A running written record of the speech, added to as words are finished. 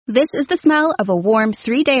This is the smell of a warm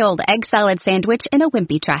 3-day-old egg salad sandwich in a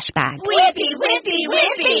Wimpy trash bag. Wimpy, Wimpy,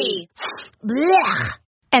 Wimpy! Blech.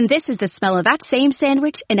 And this is the smell of that same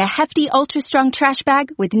sandwich in a hefty, ultra-strong trash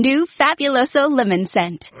bag with new Fabuloso lemon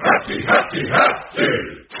scent. Hefty, hefty, hefty!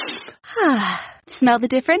 Smell the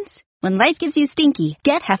difference? When life gives you stinky,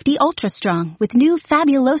 get Hefty Ultra Strong with new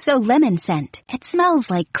Fabuloso lemon scent. It smells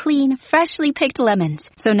like clean, freshly picked lemons.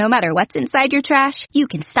 So no matter what's inside your trash, you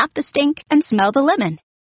can stop the stink and smell the lemon.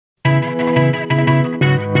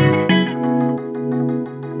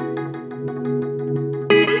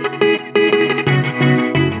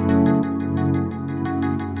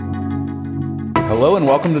 Hello and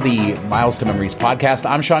welcome to the Miles to Memories podcast.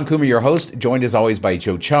 I'm Sean Coomer, your host, joined as always by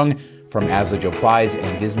Joe Chung from As the Joe Flies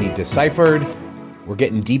and Disney Deciphered. We're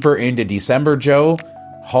getting deeper into December, Joe.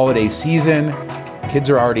 Holiday season.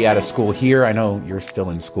 Kids are already out of school here. I know you're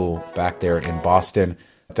still in school back there in Boston.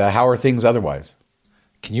 How are things otherwise?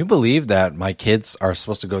 Can you believe that my kids are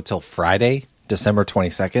supposed to go till Friday, December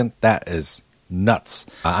 22nd? That is nuts.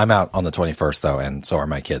 I'm out on the 21st, though, and so are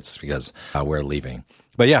my kids because we're leaving.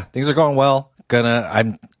 But yeah, things are going well.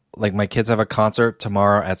 My kids have a concert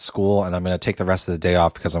tomorrow at school, and I'm going to take the rest of the day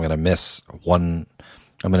off because I'm going to miss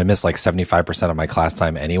like 75% of my class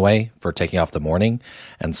time anyway for taking off the morning.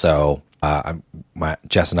 And so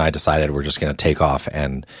Jess and I decided we're just going to take off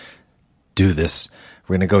and do this.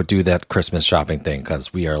 We're going to go do that Christmas shopping thing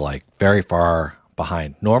because we are like very far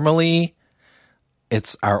behind. Normally,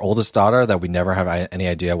 it's our oldest daughter that we never have any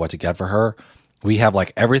idea what to get for her. We have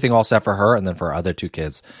like everything all set for her, and then for our other two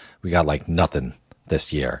kids, we got like nothing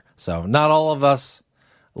this year. So not all of us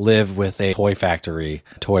live with a toy factory,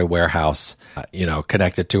 toy warehouse,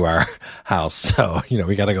 connected to our house. So,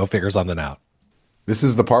 we got to go figure something out. This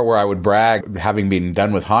is the part where I would brag, having been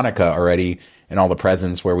done with Hanukkah already and all the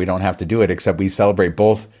presents, where we don't have to do it, except we celebrate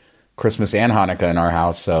both Christmas and Hanukkah in our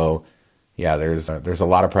house. So yeah, there's a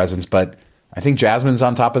lot of presents, but I think Jasmine's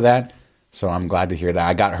on top of that. So I'm glad to hear that.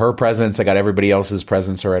 I got her presents. I got everybody else's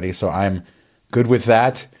presents already. So I'm good with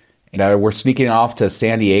that. And we're sneaking off to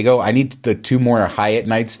San Diego. I need the 2 more Hyatt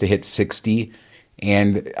nights to hit 60.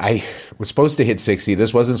 And I was supposed to hit 60.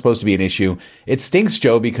 This wasn't supposed to be an issue. It stinks,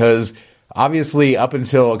 Joe, because obviously up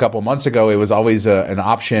until a couple months ago, it was always an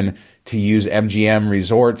option to use MGM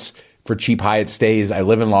resorts for cheap Hyatt stays. I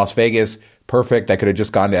live in Las Vegas. Perfect. I could have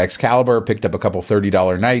just gone to Excalibur, picked up a couple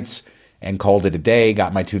 $30 nights, and called it a day,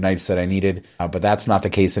 got my 2 nights that I needed. But that's not the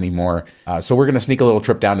case anymore. So we're going to sneak a little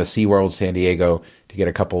trip down to SeaWorld San Diego to get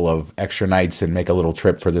a couple of extra nights and make a little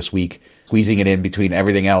trip for this week, squeezing it in between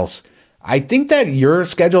everything else. I think that your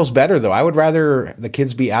schedule's better, though. I would rather the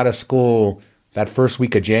kids be out of school that first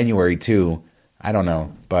week of January, too. I don't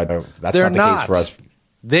know, but that's not the case for us.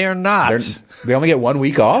 They're not. They only get 1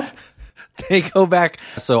 week off? They go back.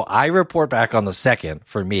 So I report back on the 2nd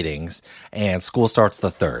for meetings, and school starts the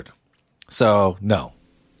 3rd. So no,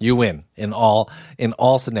 you win in all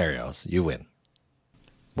scenarios. You win.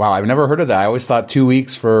 Wow, I've never heard of that. I always thought 2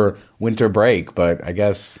 weeks for winter break, but I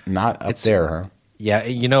guess not up there, huh? Yeah,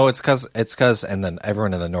 it's because, and then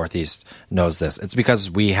everyone in the Northeast knows this. It's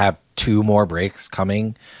because we have 2 more breaks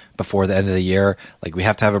coming before the end of the year. Like we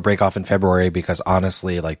have to have a break off in February because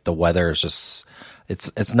honestly, like the weather is just.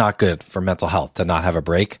 It's not good for mental health to not have a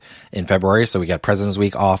break in February. So we got President's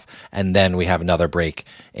Week off, and then we have another break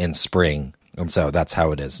in spring. And so that's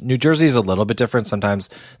how it is. New Jersey is a little bit different. Sometimes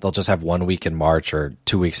they'll just have 1 week in March or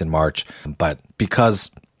 2 weeks in March. But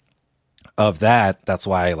because of that, that's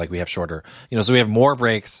why like we have shorter, so we have more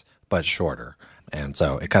breaks, but shorter. And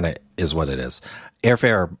so it kind of is what it is.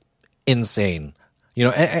 Airfare, insane.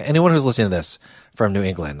 Anyone who's listening to this from New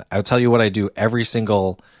England, I'll tell you what I do every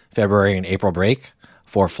single February and April break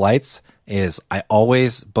for flights is I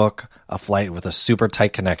always book a flight with a super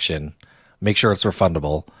tight connection, make sure it's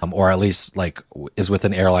refundable, or at least like is with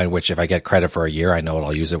an airline, which if I get credit for a year, I know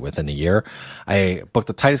I'll use it within a year. I book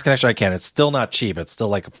the tightest connection I can. It's still not cheap. It's still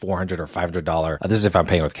like $400 or $500. This is if I'm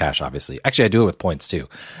paying with cash, obviously. Actually, I do it with points too.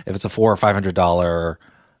 If it's a $400 or $500,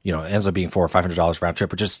 it ends up being $400 or $500 round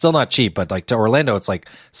trip, which is still not cheap. But like to Orlando, it's like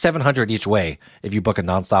 $700 each way if you book a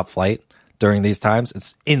nonstop flight. During these times,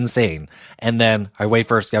 it's insane. And then I wait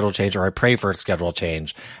for a schedule change, or I pray for a schedule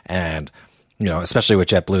change. And, especially with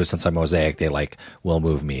JetBlue, since I'm Mosaic, they will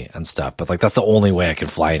move me and stuff. But that's the only way I can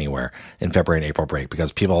fly anywhere in February and April break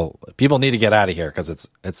because people need to get out of here because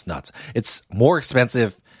it's nuts. It's more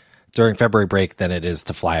expensive during February break than it is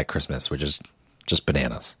to fly at Christmas, which is just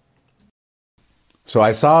bananas. So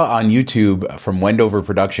I saw on YouTube from Wendover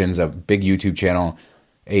Productions, a big YouTube channel,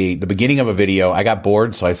 the beginning of a video. I got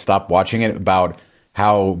bored, so I stopped watching it, about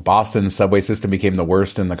how Boston's subway system became the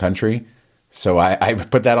worst in the country. So I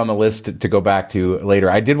put that on the list to go back to later.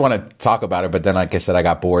 I did want to talk about it, but then, like I said, I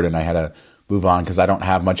got bored and I had to move on because I don't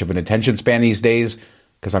have much of an attention span these days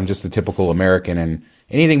because I'm just a typical American, and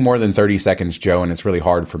anything more than 30 seconds, Joe, and it's really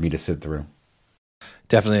hard for me to sit through.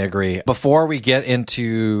 Definitely agree. Before we get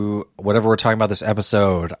into whatever we're talking about this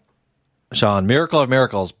episode, Sean, miracle of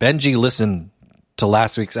miracles, Benji listened to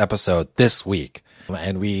last week's episode this week.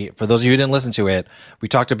 And for those of you who didn't listen to it, we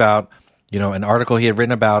talked about, an article he had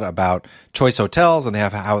written about Choice Hotels, and they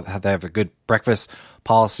have how they have a good breakfast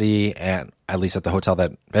policy, and at least at the hotel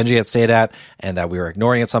that Benji had stayed at, and that we were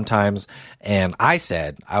ignoring it sometimes. And I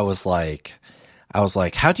was like,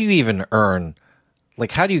 how do you even earn,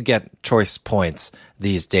 how do you get Choice points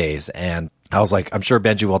these days? And I was like, I'm sure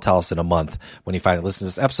Benji will tell us in a month when he finally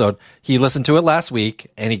listens to this episode. He listened to it last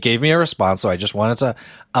week and he gave me a response. So I just wanted to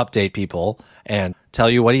update people and tell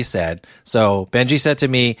you what he said. So Benji said to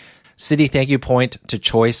me, Citi thank you point to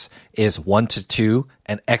Choice is 1 to 2,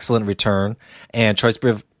 an excellent return. And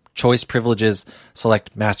Choice Privileges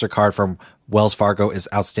Select MasterCard from Wells Fargo is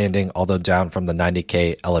outstanding, although down from the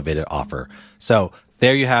 $90K elevated offer. So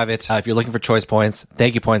there you have it. If you're looking for Choice points,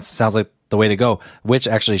 thank you points sounds like the way to go. Which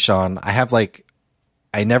actually, Sean,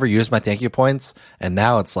 I never used my thank you points, and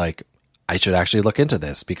now it's like I should actually look into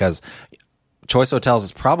this because Choice Hotels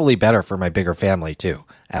is probably better for my bigger family too,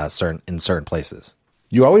 in certain places.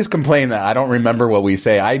 You always complain that I don't remember what we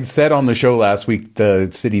say. I said on the show last week the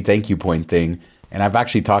Citi thank you point thing, and I've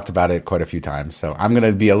actually talked about it quite a few times. So I'm going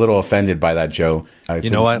to be a little offended by that, Joe. You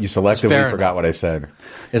know what? You selectively forgot what I said.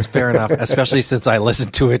 It's fair enough, especially since I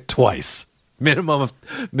listened to it twice. Minimum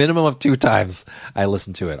of 2 times I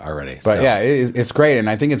listened to it already. But yeah, it's great. And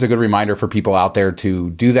I think it's a good reminder for people out there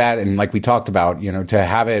to do that. And like we talked about, to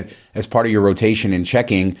have it as part of your rotation and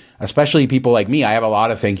checking, especially people like me. I have a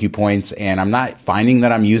lot of thank you points and I'm not finding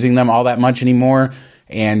that I'm using them all that much anymore.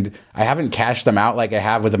 And I haven't cashed them out like I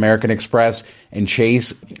have with American Express and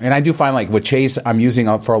Chase. And I do find with Chase, I'm using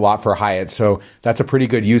up for a lot for Hyatt. So that's a pretty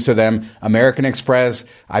good use of them. American Express,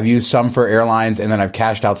 I've used some for airlines and then I've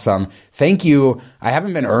cashed out some. Thank you. I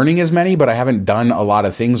haven't been earning as many, but I haven't done a lot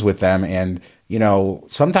of things with them. And,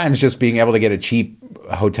 sometimes just being able to get a cheap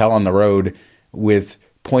hotel on the road with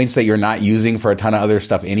points that you're not using for a ton of other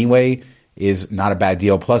stuff anyway is not a bad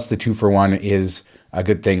deal. Plus the 2-for-1 is a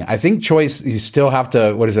good thing. I think Choice, you still have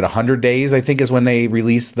to, 100 days, I think is when they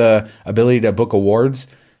release the ability to book awards.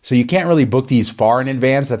 So you can't really book these far in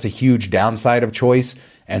advance. That's a huge downside of Choice.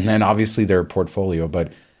 And then obviously their portfolio.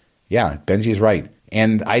 But yeah, Benji's right.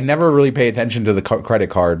 And I never really pay attention to the credit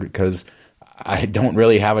card because I don't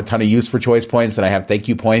really have a ton of use for Choice points, and I have thank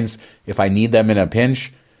you points if I need them in a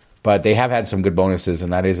pinch. But they have had some good bonuses,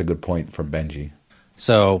 and that is a good point from Benji.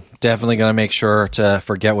 So definitely going to make sure to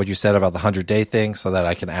forget what you said about the 100-day thing so that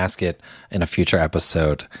I can ask it in a future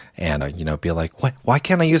episode and, be like, why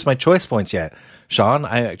can't I use my Choice points yet? Sean,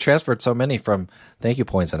 I transferred so many from thank you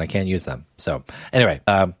points and I can't use them. So anyway,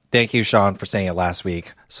 thank you, Sean, for saying it last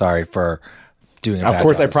week. Sorry for doing it. Of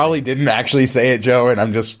course, I probably didn't actually say it, Joe, and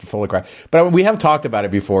I'm just full of crap. But we have talked about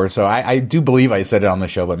it before, so I do believe I said it on the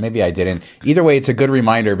show, but maybe I didn't. Either way, it's a good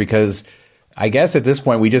reminder because I guess at this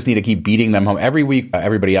point, we just need to keep beating them home. Every week,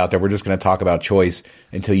 everybody out there, we're just going to talk about Choice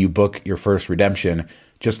until you book your first redemption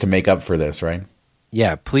just to make up for this, right?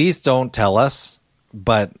 Yeah, please don't tell us.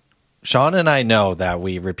 But Sean and I know that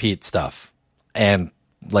we repeat stuff. And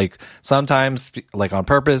sometimes on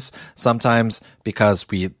purpose, sometimes because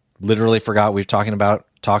we literally forgot we've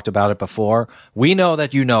talked about it before. We know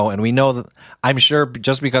that and we know that I'm sure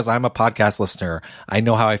just because I'm a podcast listener, I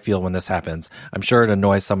know how I feel when this happens. I'm sure it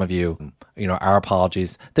annoys some of you. Our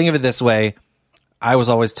apologies. Think of it this way. I was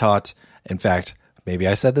always taught, in fact, maybe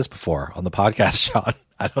I said this before on the podcast, Sean.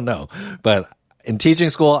 I don't know. But in teaching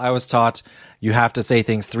school, I was taught you have to say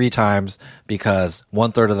things 3 times because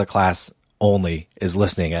 1/3 of the class only is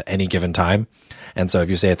listening at any given time. And so if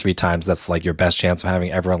you say it 3 times, that's your best chance of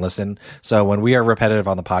having everyone listen. So when we are repetitive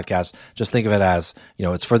on the podcast, just think of it as,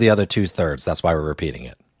 it's for the other 2/3. That's why we're repeating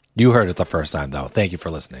it. You heard it the first time, though. Thank you for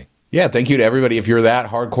listening. Yeah, thank you to everybody. If you're that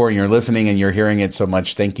hardcore and you're listening and you're hearing it so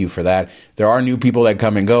much, thank you for that. There are new people that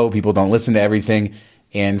come and go. People don't listen to everything.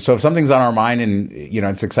 And so if something's on our mind and,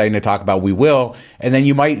 it's exciting to talk about, we will. And then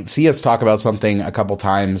you might see us talk about something a couple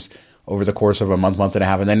times over the course of a month and a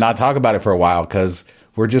half, and then not talk about it for a while because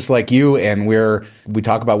we're just like you, and we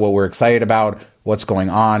talk about what we're excited about, what's going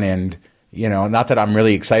on, and not that I'm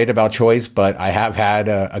really excited about Choice, but I have had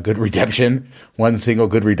a good redemption, one single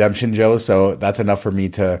good redemption, Joe. So that's enough for me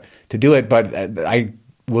to do it. But I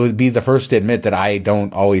will be the first to admit that I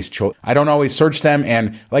don't always search them,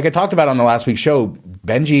 and like I talked about on the last week's show,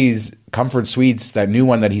 Benji's Comfort Suites, that new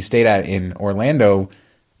one that he stayed at in Orlando,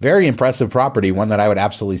 very impressive property, one that I would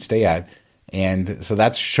absolutely stay at. And so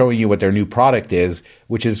that's showing you what their new product is,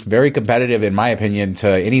 which is very competitive, in my opinion, to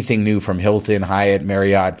anything new from Hilton, Hyatt,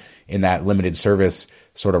 Marriott in that limited service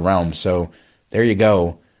sort of realm. So there you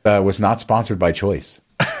go. Was not sponsored by Choice.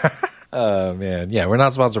 Oh man, yeah, we're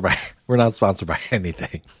not sponsored by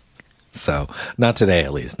anything. So not today,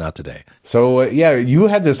 at least not today. So yeah, you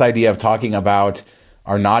had this idea of talking about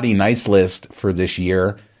our naughty nice list for this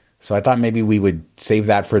year. So I thought maybe we would save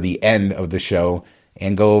that for the end of the show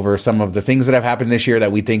and go over some of the things that have happened this year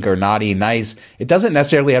that we think are naughty nice. It doesn't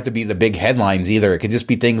necessarily have to be the big headlines either. It could just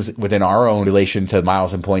be things within our own relation to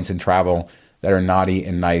miles and points and travel that are naughty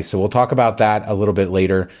and nice. So we'll talk about that a little bit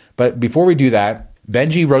later. But before we do that,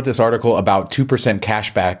 Benji wrote this article about 2%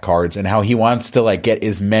 cashback cards and how he wants to get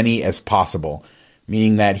as many as possible,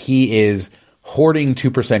 meaning that he is hoarding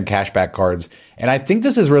 2% cashback cards. And I think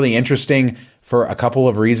this is really interesting for a couple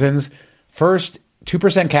of reasons. First,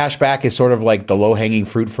 2% cashback is sort of like the low-hanging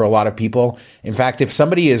fruit for a lot of people. In fact, if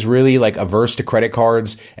somebody is really averse to credit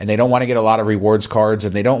cards and they don't want to get a lot of rewards cards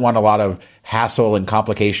and they don't want a lot of hassle and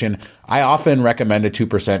complication, I often recommend a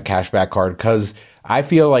 2% cashback card because I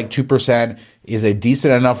feel like 2% is a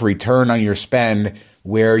decent enough return on your spend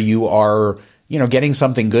where you are, getting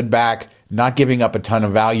something good back, not giving up a ton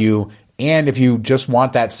of value. And if you just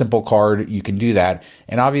want that simple card, you can do that.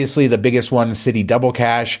 And obviously the biggest one is Citi Double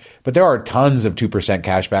Cash, but there are tons of 2%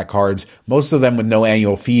 cashback cards, most of them with no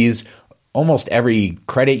annual fees. Almost every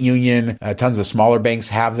credit union, tons of smaller banks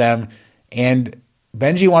have them. And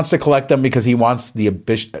Benji wants to collect them because he wants the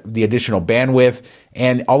additional bandwidth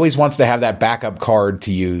and always wants to have that backup card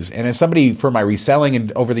to use. And as somebody for my reselling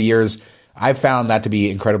and over the years, I've found that to be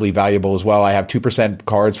incredibly valuable as well. I have 2%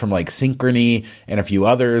 cards from Synchrony and a few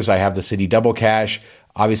others. I have the Citi Double Cash,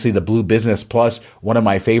 obviously the Blue Business Plus, one of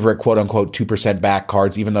my favorite quote unquote 2% back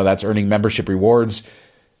cards, even though that's earning membership rewards.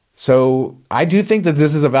 So I do think that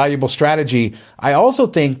this is a valuable strategy. I also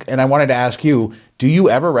think, and I wanted to ask you, do you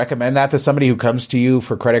ever recommend that to somebody who comes to you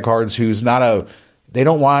for credit cards who's they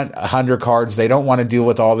don't want 100 cards, they don't want to deal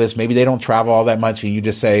with all this, maybe they don't travel all that much, and you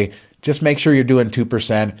just say, just make sure you're doing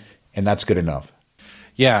 2%, and that's good enough?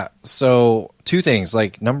 Yeah, so two things.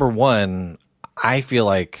 Number one, I feel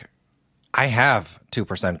like I have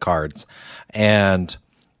 2% cards, and,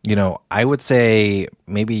 I would say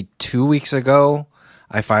maybe 2 weeks ago,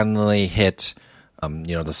 I finally hit,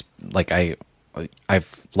 this,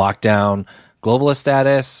 I've locked down globalist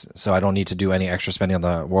status, so I don't need to do any extra spending on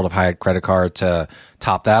the World of Hyatt credit card to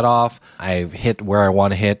top that off. I've hit where I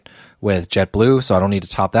want to hit with JetBlue, so I don't need to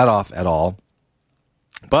top that off at all.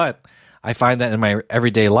 But I find that in my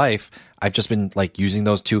everyday life, I've just been using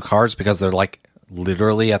those two cards because they're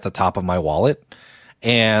literally at the top of my wallet.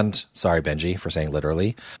 And sorry, Benji, for saying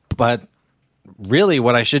literally, but really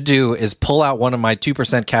what I should do is pull out one of my 2%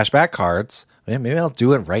 cashback cards. Maybe I'll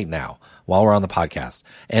do it right now while we're on the podcast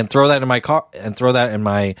and throw that in my car and throw that in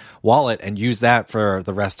my wallet and use that for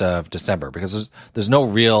the rest of December, because there's no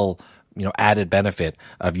real, added benefit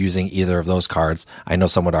of using either of those cards. I know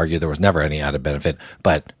some would argue there was never any added benefit,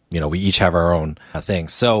 but we each have our own thing.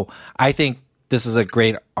 So I think this is a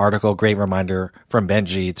great article, great reminder from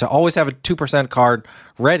Benji to always have a 2% card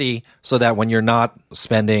ready so that when you're not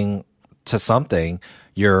spending to something,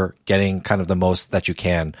 you're getting kind of the most that you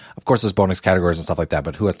can. Of course, there's bonus categories and stuff like that,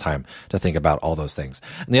 but who has time to think about all those things?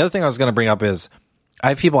 And the other thing I was going to bring up is I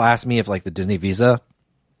have people ask me if the Disney Visa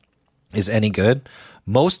is any good.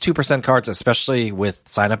 Most 2% cards, especially with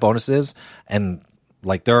sign-up bonuses, and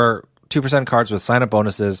there are 2% cards with sign-up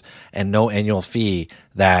bonuses and no annual fee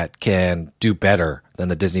that can do better than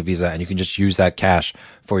the Disney Visa, and you can just use that cash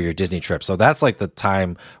for your Disney trip. So that's the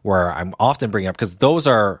time where I'm often bringing up, because those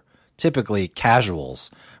are typically casuals,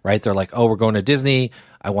 right? They're oh, we're going to Disney.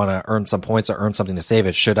 I want to earn some points or earn something to save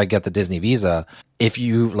it. Should I get the Disney Visa? If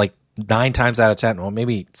you 9 times out of 10, well,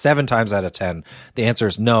 maybe 7 times out of 10, the answer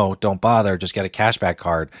is no, don't bother. Just get a cashback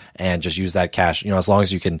card and just use that cash. As long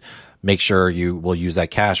as you can make sure you will use that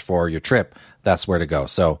cash for your trip, that's where to go.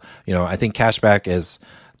 So, I think cashback is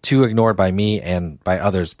too ignored by me and by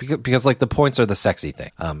others because the points are the sexy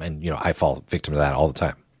thing. And I fall victim to that all the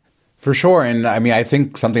time. For sure. And I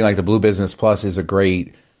think something like the Blue Business Plus is a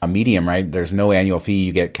great medium, right? There's no annual fee.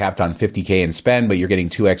 You get capped on $50K in spend, but you're getting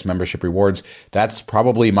 2x membership rewards. That's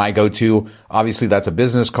probably my go-to. Obviously, that's a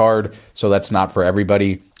business card, so that's not for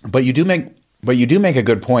everybody. But you do make a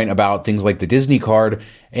good point about things like the Disney card,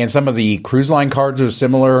 and some of the cruise line cards are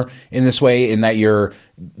similar in this way, in that you're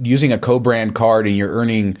using a co-brand card and you're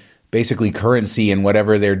earning basically currency in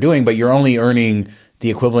whatever they're doing, but you're only earning the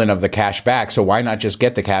equivalent of the cash back. So why not just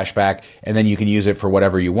get the cash back and then you can use it for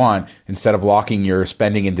whatever you want instead of locking your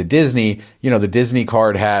spending into Disney. The Disney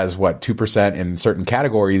card has 2% in certain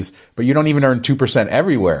categories, but you don't even earn 2%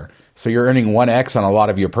 everywhere. So you're earning 1x on a lot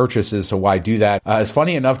of your purchases. So why do that? It's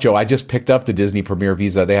funny enough, Joe, I just picked up the Disney Premier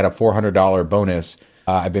Visa. They had a $400 bonus.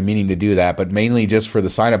 I've been meaning to do that, but mainly just for the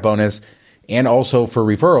sign-up bonus and also for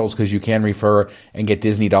referrals because you can refer and get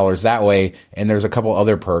Disney dollars that way. And there's a couple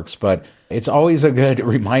other perks, but it's always a good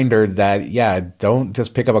reminder that, don't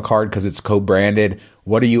just pick up a card because it's co-branded.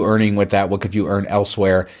 What are you earning with that? What could you earn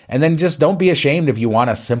elsewhere? And then just don't be ashamed if you want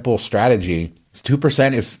a simple strategy.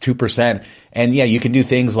 2% is 2%. And you can do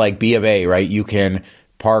things like B of A, right? You can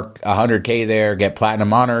park $100K there, get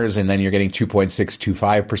platinum honors, and then you're getting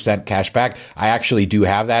 2.625% cash back. I actually do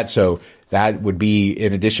have that. So that would be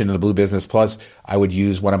in addition to the Blue Business Plus, I would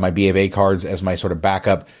use one of my B of A cards as my sort of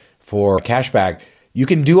backup for cash back. You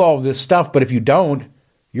can do all of this stuff, but if you don't,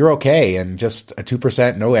 you're okay. And just a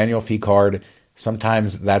 2%, no annual fee card,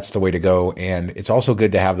 sometimes that's the way to go. And it's also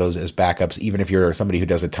good to have those as backups, even if you're somebody who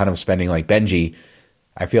does a ton of spending like Benji.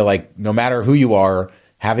 I feel like no matter who you are,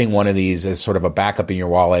 having one of these as sort of a backup in your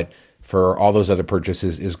wallet for all those other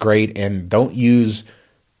purchases is great. And don't use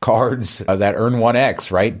cards that earn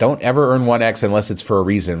 1x, right? Don't ever earn 1x unless it's for a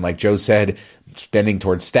reason. Like Joe said, spending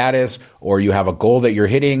towards status, or you have a goal that you're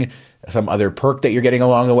hitting, some other perk that you're getting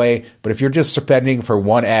along the way. But if you're just spending for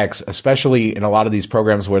 1x, especially in a lot of these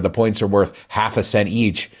programs where the points are worth half a cent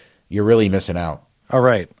each, you're really missing out. All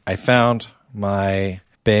right. I found my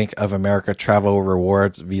Bank of America Travel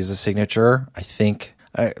Rewards Visa signature. I think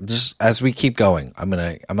just as we keep going, I'm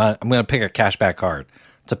gonna pick a cashback card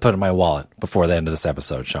to put in my wallet before the end of this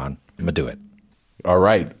episode, Sean. I'm gonna do it. All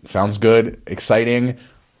right. Sounds good. Exciting.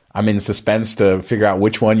 I'm in suspense to figure out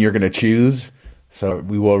which one you're going to choose. So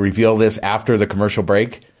we will reveal this after the commercial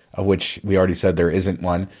break, of which we already said there isn't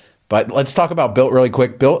one. But let's talk about Bilt really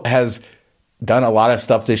quick. Bilt has done a lot of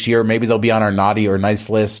stuff this year. Maybe they'll be on our naughty or nice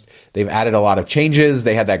list. They've added a lot of changes.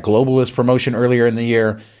 They had that globalist promotion earlier in the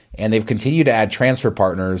year, and they've continued to add transfer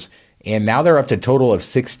partners. And now they're up to a total of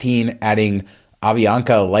 16, adding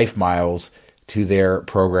Avianca Life Miles to their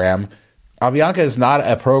program. Avianca is not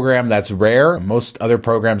a program that's rare. Most other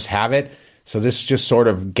programs have it. So this just sort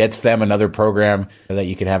of gets them another program that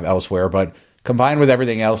you can have elsewhere. But combined with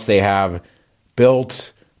everything else they have,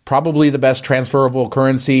 Bilt, probably the best transferable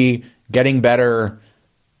currency, getting better.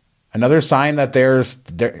 Another sign that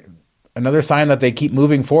they keep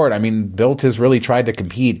moving forward. I mean, Bilt has really tried to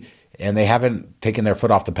compete, and they haven't taken their foot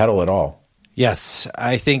off the pedal at all. Yes,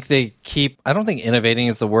 I think they keep, I don't think innovating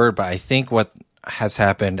is the word, but I think what has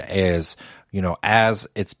happened is, as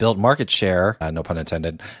it's built market share, no pun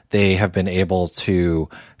intended, they have been able to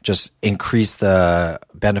just increase the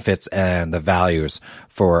benefits and the values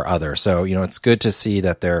for others. So, it's good to see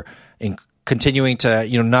that they're continuing to,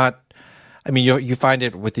 you find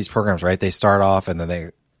it with these programs, right? They start off and then they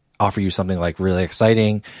offer you something like really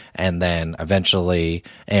exciting. And then eventually,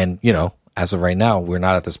 and, as of right now, we're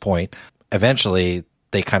not at this point. Eventually,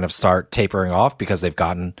 they kind of start tapering off because they've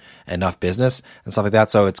gotten enough business and stuff like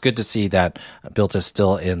that. So it's good to see that Bilt is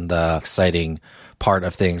still in the exciting part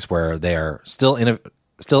of things where they're still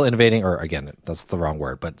innovating, or again, that's the wrong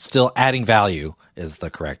word, but still adding value is the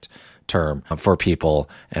correct term for people.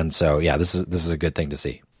 And so, this is a good thing to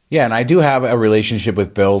see. Yeah, and I do have a relationship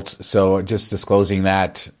with Bilt, so just disclosing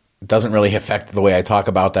that doesn't really affect the way I talk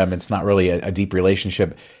about them. It's not really a deep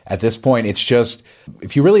relationship at this point. It's just,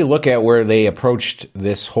 if you really look at where they approached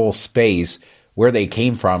this whole space, where they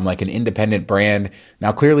came from, like an independent brand.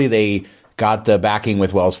 Now, clearly they got the backing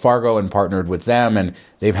with Wells Fargo and partnered with them, and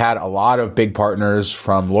they've had a lot of big partners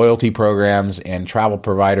from loyalty programs and travel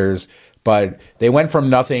providers, but they went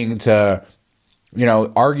from nothing to,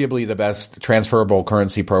 arguably the best transferable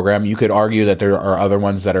currency program. You could argue that there are other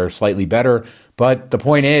ones that are slightly better, but the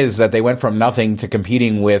point is that they went from nothing to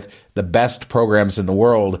competing with the best programs in the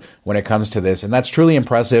world when it comes to this. And that's truly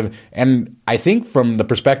impressive. And I think from the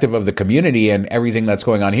perspective of the community and everything that's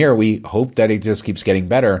going on here, we hope that it just keeps getting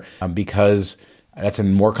better because that's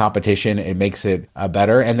in more competition. It makes it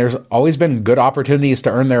better. And there's always been good opportunities to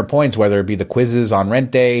earn their points, whether it be the quizzes on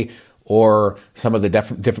rent day or some of the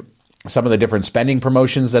different spending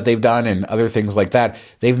promotions that they've done and other things like that.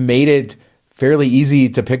 They've made it fairly easy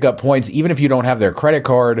to pick up points, even if you don't have their credit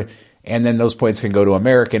card, and then those points can go to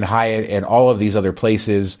American, Hyatt, and all of these other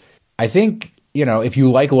places. I think, if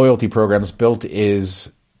you like loyalty programs, Bilt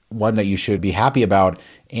is one that you should be happy about.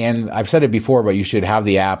 And I've said it before, but you should have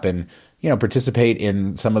the app and, participate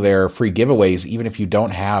in some of their free giveaways, even if you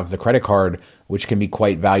don't have the credit card, which can be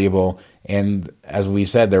quite valuable. And as we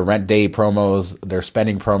said, their rent day promos, their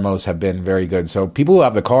spending promos have been very good. So people who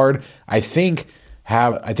have the card, I think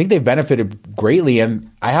they've benefited greatly.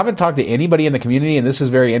 And I haven't talked to anybody in the community, and this is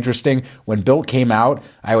very interesting. When Bilt came out,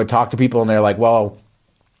 I would talk to people and they're like, well,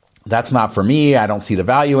 that's not for me. I don't see the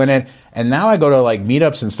value in it. And now I go to like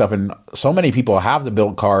meetups and stuff, and so many people have the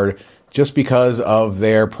Bilt card just because of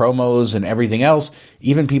their promos and everything else,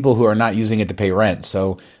 even people who are not using it to pay rent.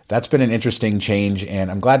 So that's been an interesting change,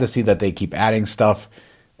 and I'm glad to see that they keep adding stuff.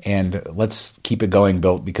 And let's keep it going,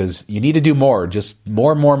 Bilt, because you need to do more. Just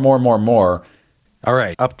more. All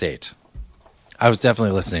right, update. I was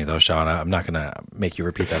definitely listening, though, Sean. I'm not going to make you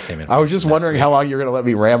repeat that same information. I was just wondering how long you're going to let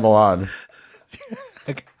me ramble on.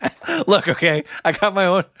 Look, okay, I got my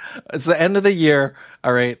own. It's the end of the year.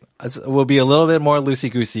 All right, we'll be a little bit more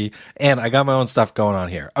loosey-goosey, and I got my own stuff going on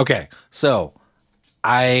here. Okay, so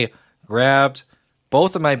I grabbed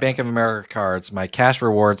both of my Bank of America cards, my cash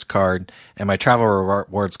rewards card and my travel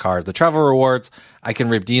rewards card. The travel rewards, I can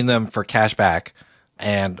redeem them for cash back,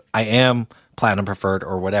 and I am platinum preferred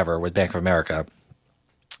or whatever with Bank of America.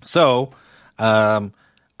 So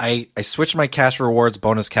I switched my cash rewards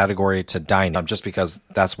bonus category to dining just because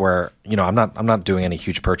that's where, I'm not doing any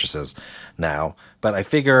huge purchases now, but I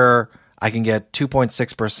figure I can get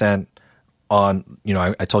 2.6% on,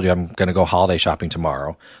 I told you I'm going to go holiday shopping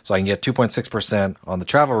tomorrow. So I can get 2.6% on the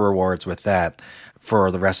travel rewards with that for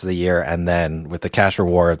the rest of the year. And then with the cash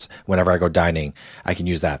rewards, whenever I go dining, I can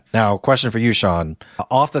use that. Now, question for you, Sean,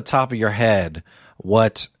 off the top of your head,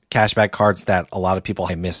 what cashback cards that a lot of people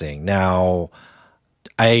are missing? Now,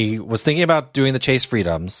 I was thinking about doing the Chase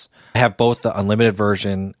Freedoms. I have both the unlimited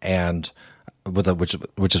version and with which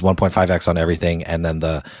is 1.5x on everything, and then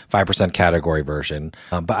the 5% category version.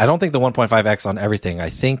 But I don't think the 1.5x on everything.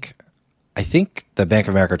 I think the Bank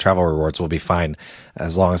of America travel rewards will be fine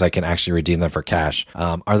as long as I can actually redeem them for cash.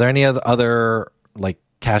 Are there any other like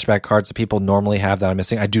cashback cards that people normally have that I'm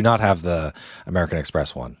missing? I do not have the American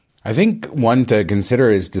Express one. I think one to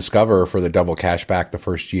consider is Discover for the double cashback the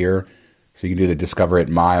first year. So you can do the Discover at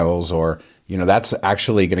miles, or, that's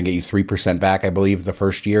actually going to get you 3% back, I believe, the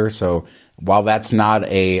first year. So while that's not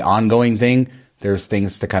a ongoing thing, there's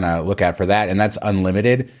things to kind of look at for that. And that's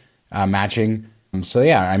unlimited matching. So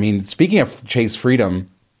yeah, I mean, speaking of Chase Freedom,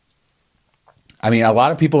 I mean, a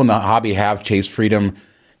lot of people in the hobby have Chase Freedom,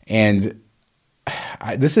 and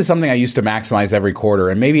this is something I used to maximize every quarter.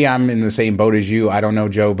 And maybe I'm in the same boat as you. I don't know,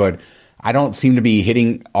 Joe, but I don't seem to be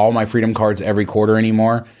hitting all my Freedom cards every quarter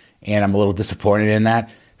anymore. And I'm a little disappointed in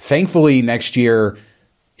that. Thankfully, next year,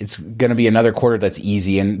 it's going to be another quarter that's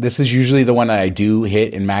easy. And this is usually the one that I do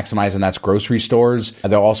hit and maximize, and that's grocery stores.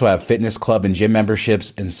 They'll also have fitness club and gym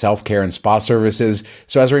memberships and self-care and spa services.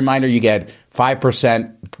 So as a reminder, you get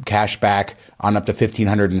 5% cash back on up to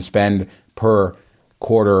 $1,500 in spend per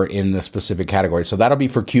quarter in the specific category. So that'll be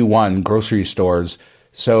for Q1 grocery stores.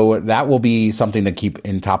 So that will be something to keep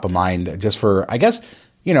in top of mind just for, I guess,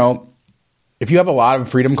 if you have a lot of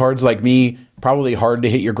Freedom cards like me, probably hard to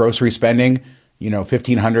hit your grocery spending,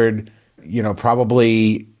 $1,500,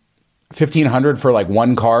 probably $1,500 for like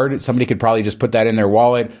one card. Somebody could probably just put that in their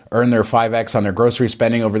wallet, earn their 5X on their grocery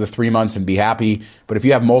spending over the 3 months and be happy. But if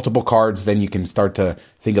you have multiple cards, then you can start to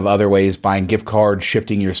think of other ways, buying gift cards,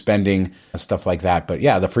 shifting your spending, stuff like that. But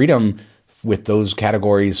yeah, the Freedom with those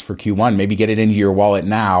categories for Q1, maybe get it into your wallet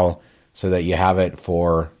now so that you have it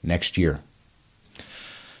for next year.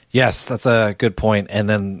 Yes, that's a good point. And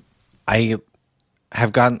then I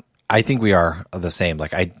think we are the same.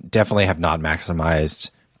 Like, I definitely have not maximized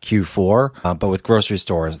Q4, but with grocery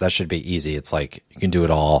stores, that should be easy. It's like you can do it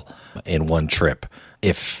all in one trip.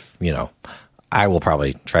 If, I will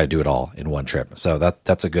probably try to do it all in one trip. So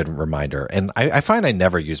that's a good reminder. And I find I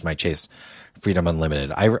never use my Chase Freedom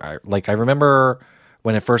Unlimited. I remember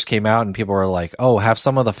when it first came out and people were like, oh, have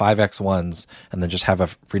some of the 5X ones and then just have a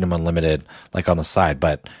Freedom Unlimited like on the side.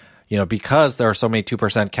 But, because there are so many 2%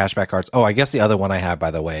 cashback cards. Oh, I guess the other one I have, by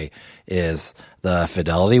the way, is the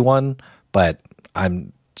Fidelity one, but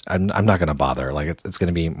I'm not going to bother. Like, it's going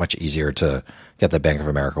to be much easier to get the Bank of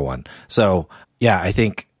America one. So yeah, I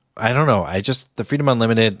don't know. The Freedom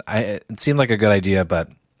Unlimited, it seemed like a good idea, but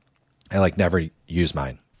I never use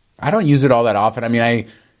mine. I don't use it all that often. I mean, I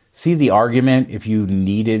see the argument if you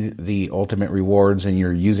needed the ultimate rewards and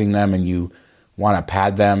you're using them and you want to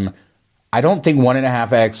pad them. I don't think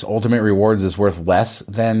 1.5x ultimate rewards is worth less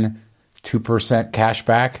than 2% cash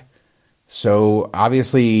back. So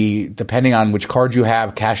obviously, depending on which card you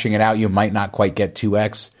have, cashing it out, you might not quite get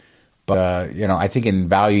 2x. But, I think in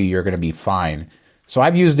value, you're going to be fine. So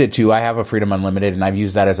I've used it too. I have a Freedom Unlimited, and I've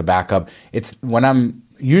used that as a backup. It's when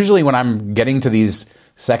I'm getting to these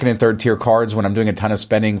second and third tier cards, when I'm doing a ton of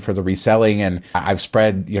spending for the reselling, and I've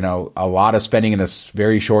spread, a lot of spending in this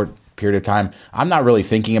very short period of time, I'm not really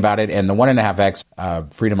thinking about it. And the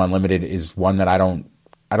 1.5x Freedom Unlimited is one that I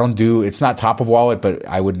don't do. It's not top of wallet, but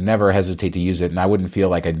I would never hesitate to use it, and I wouldn't feel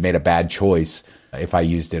like I'd made a bad choice if I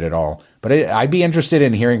used it at all. But I'd be interested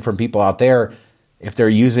in hearing from people out there if they're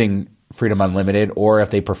using Freedom Unlimited or if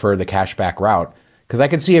they prefer the cashback route. Because I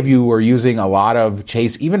could see if you were using a lot of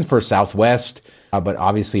Chase, even for Southwest, but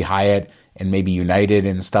obviously Hyatt and maybe United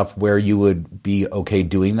and stuff, where you would be okay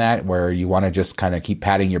doing that, where you want to just kind of keep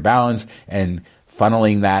padding your balance and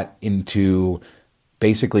funneling that into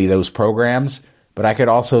basically those programs. But I could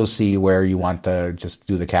also see where you want to just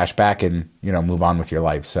do the cashback and, move on with your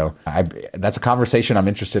life. So that's a conversation I'm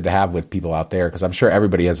interested to have with people out there, because I'm sure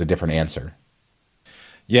everybody has a different answer.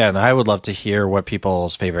 Yeah, and I would love to hear what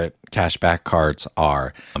people's favorite cashback cards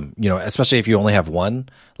are. Especially if you only have one,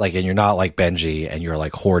 and you're not like Benji and you're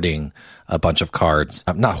like hoarding a bunch of cards.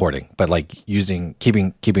 Not hoarding, but like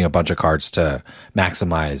keeping a bunch of cards to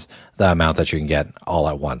maximize the amount that you can get all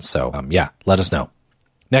at once. So let us know.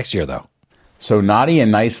 Next year though. So naughty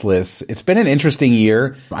and nice lists. It's been an interesting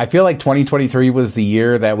year. I feel like 2023 was the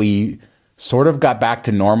year that we sort of got back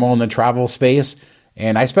to normal in the travel space.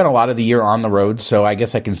 And I spent a lot of the year on the road, so I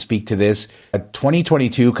guess I can speak to this.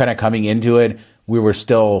 2022, kind of coming into it, we were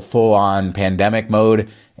still full on pandemic mode,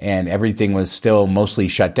 and everything was still mostly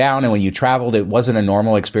shut down. And when you traveled, it wasn't a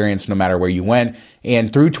normal experience no matter where you went.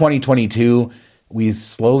 And through 2022, we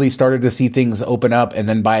slowly started to see things open up. And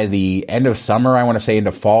then by the end of summer, I want to say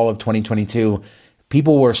into fall of 2022,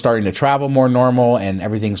 people were starting to travel more normal, and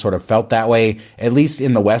everything sort of felt that way, at least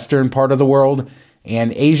in the Western part of the world.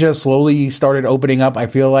 And Asia slowly started opening up, I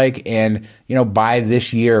feel like. And, by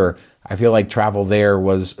this year, I feel like travel there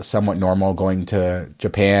was somewhat normal, going to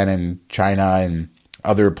Japan and China and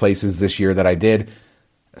other places this year that I did.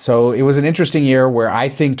 So it was an interesting year where I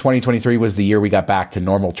think 2023 was the year we got back to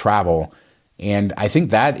normal travel. And I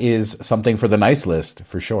think that is something for the nice list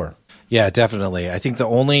for sure. Yeah, definitely. I think the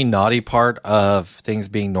only naughty part of things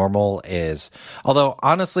being normal is, although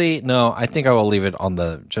honestly, no, I think I will leave it on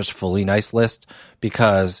the just fully nice list,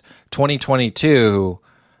 because 2022,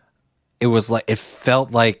 it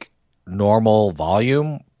felt like normal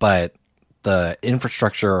volume, but the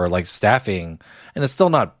infrastructure or like staffing, and it's still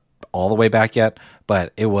not all the way back yet,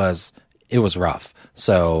 but it was rough.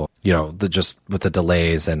 So, just with the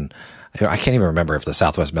delays, and I can't even remember if the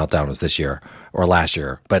Southwest meltdown was this year or last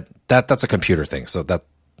year, but that's a computer thing. So that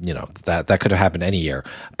could have happened any year.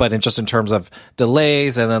 But in terms of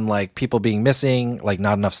delays and then like people being missing, like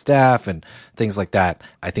not enough staff and things like that,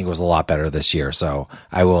 I think it was a lot better this year. So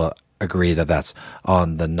I will agree that that's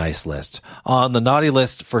on the nice list. On the naughty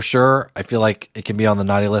list, for sure, I feel like it can be on the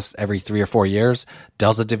naughty list every 3 or 4 years.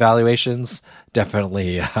 Delta devaluations,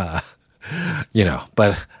 definitely,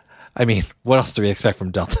 but I mean, what else do we expect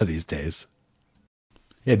from Delta these days?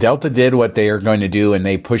 Yeah, Delta did what they are going to do, and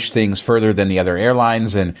they pushed things further than the other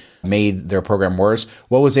airlines and made their program worse.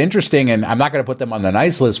 What was interesting, and I'm not going to put them on the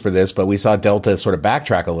nice list for this, but we saw Delta sort of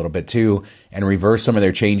backtrack a little bit too and reverse some of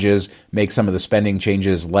their changes, make some of the spending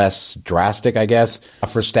changes less drastic, I guess,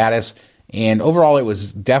 for status. And overall, it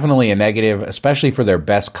was definitely a negative, especially for their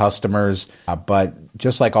best customers. But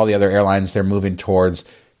just like all the other airlines, they're moving towards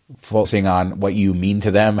focusing on what you mean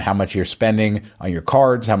to them, how much you're spending on your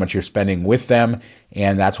cards, how much you're spending with them,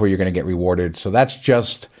 and that's where you're going to get rewarded. So that's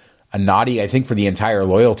just a naughty, I think, for the entire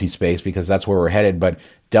loyalty space, because that's where we're headed. But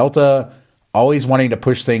Delta always wanting to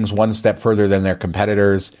push things one step further than their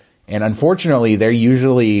competitors. And unfortunately, they're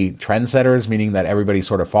usually trendsetters, meaning that everybody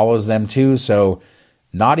sort of follows them too. So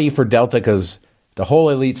naughty for Delta, because the whole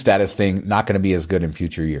elite status thing, not going to be as good in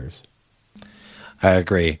future years. I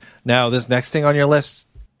agree. Now, this next thing on your list,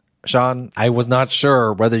 Sean, I was not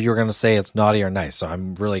sure whether you were going to say it's naughty or nice, so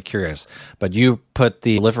I'm really curious. But you put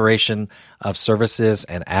the proliferation of services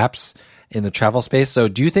and apps in the travel space. So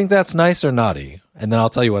do you think that's nice or naughty? And then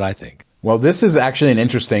I'll tell you what I think. Well, this is actually an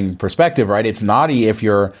interesting perspective, right? It's naughty if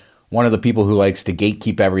you're one of the people who likes to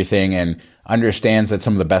gatekeep everything and understands that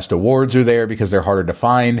some of the best awards are there because they're harder to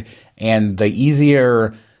find. And the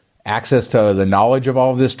easier access to the knowledge of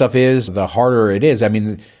all of this stuff is, the harder it is. I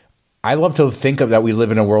mean, I love to think of that we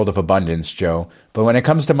live in a world of abundance, Joe. But when it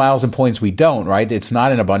comes to miles and points, we don't, right? It's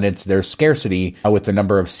not an abundance. There's scarcity with the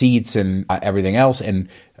number of seats and everything else. And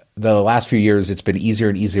the last few years, it's been easier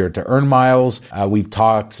and easier to earn miles.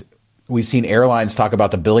 We've seen airlines talk about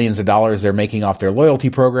the billions of dollars they're making off their loyalty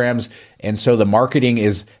programs. And so the marketing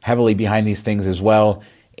is heavily behind these things as well.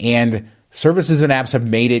 And services and apps have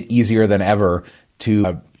made it easier than ever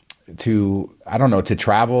to I don't know, to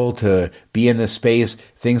travel, to be in this space.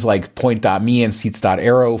 Things like Point.me and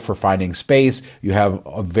Seats.aero for finding space. You have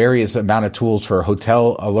a various amount of tools for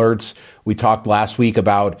hotel alerts. We talked last week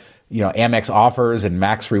about, Amex offers and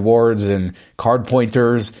Max rewards and card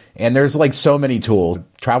pointers. And there's like so many tools.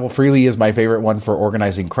 Travel Freely is my favorite one for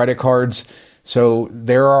organizing credit cards. So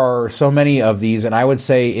there are so many of these. And I would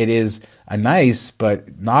say it is a nice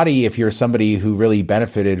but naughty if you're somebody who really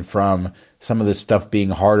benefited from some of this stuff being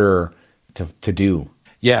harder to do.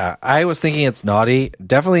 Yeah, I was thinking it's naughty.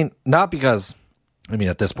 Definitely not because,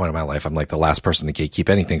 at this point in my life, I'm like the last person to gatekeep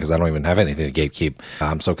anything because I don't even have anything to gatekeep.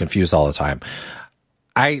 I'm so confused all the time.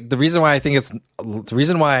 The reason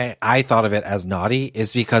why I thought of it as naughty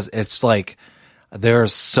is because it's like there are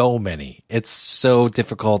so many. It's so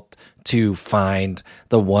difficult to find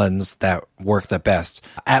the ones that work the best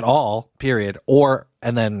at all, period.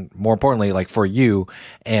 And then more importantly, like for you.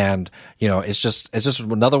 And, it's just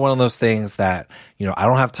another one of those things that, I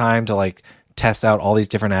don't have time to like test out all these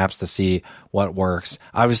different apps to see what works.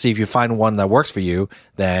 Obviously, if you find one that works for you,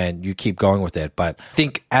 then you keep going with it. But I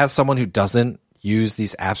think as someone who doesn't use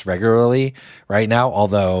these apps regularly right now,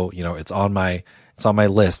 although, it's on my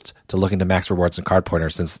list to look into Max Rewards and Card Pointer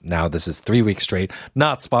since now this is 3 weeks straight,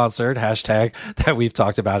 not sponsored, hashtag that we've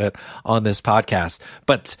talked about it on this podcast.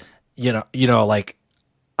 But, like,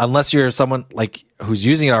 unless you're someone like who's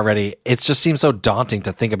using it already, it just seems so daunting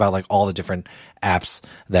to think about like all the different apps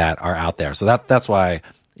that are out there. So that's why,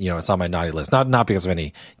 it's on my naughty list, not because of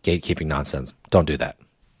any gatekeeping nonsense. Don't do that.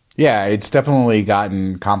 Yeah, it's definitely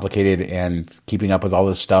gotten complicated and keeping up with all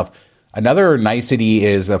this stuff. Another nicety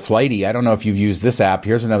is a Flighty. I don't know if you've used this app.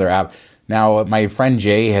 Here's another app. Now, my friend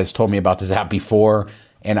Jay has told me about this app before,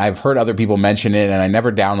 and I've heard other people mention it, and I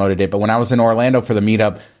never downloaded it. But when I was in Orlando for the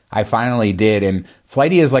meetup, I finally did. And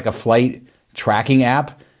Flighty is like a flight tracking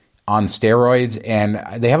app on steroids, and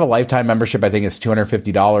they have a lifetime membership. I think it's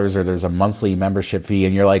 $250, or there's a monthly membership fee.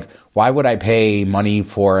 And you're like, why would I pay money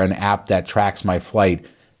for an app that tracks my flight?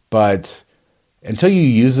 But until you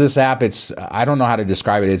use this app, I don't know how to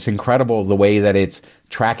describe it. It's incredible the way that it's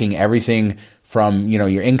tracking everything from,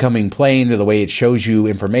 your incoming plane to the way it shows you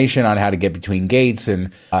information on how to get between gates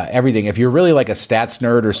and everything. If you're really like a stats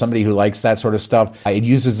nerd or somebody who likes that sort of stuff, it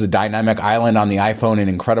uses the dynamic island on the iPhone in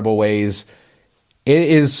incredible ways. It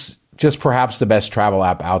is just perhaps the best travel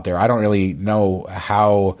app out there. I don't really know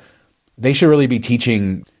how they should really be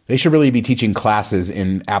teaching classes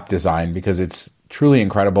in app design because it's truly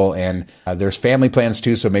incredible. And there's family plans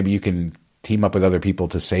too, so maybe you can team up with other people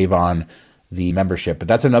to save on the membership. But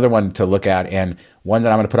that's another one to look at, and one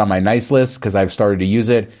that I'm going to put on my nice list because I've started to use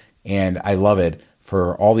it and I love it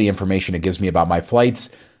for all the information it gives me about my flights.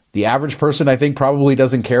 The average person, I think, probably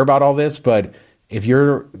doesn't care about all this, but if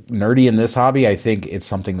you're nerdy in this hobby, I think it's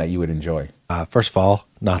something that you would enjoy. First of all,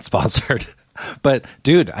 not sponsored, but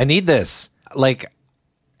dude, I need this. Like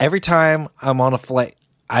every time I'm on a flight,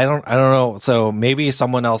 I don't know. So maybe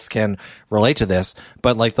someone else can relate to this,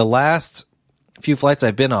 but like the last few flights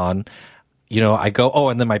I've been on, I go,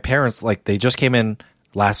 and then my parents, like they just came in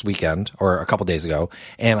last weekend or a couple days ago,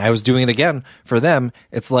 and I was doing it again for them.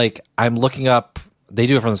 It's like I'm looking up, they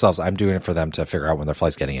do it for themselves. I'm doing it for them to figure out when their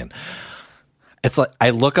flight's getting in. It's like I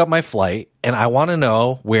look up my flight and I want to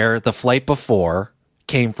know where the flight before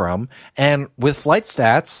came from. And with flight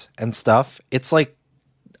stats and stuff, it's like,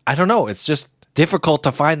 I don't know. It's just difficult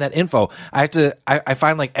to find that info. I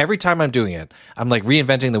find like every time I'm doing it, I'm like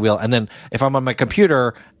reinventing the wheel. And then if I'm on my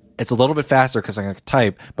computer, it's a little bit faster because I can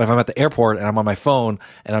type. But if I'm at the airport and I'm on my phone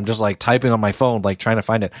and I'm just like typing on my phone, like trying to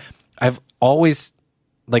find it, I've always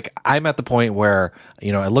like, I'm at the point where,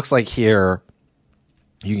 it looks like here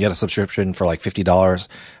you can get a subscription for like $50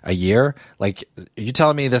 a year. Like, you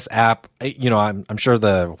telling me this app, I'm sure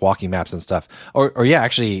the walking maps and stuff, or yeah,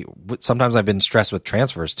 actually sometimes I've been stressed with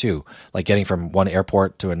transfers too, like getting from one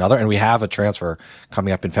airport to another. And we have a transfer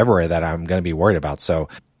coming up in February that I'm going to be worried about. So,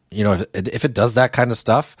 if it does that kind of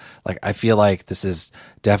stuff, like I feel like this is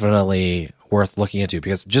definitely worth looking into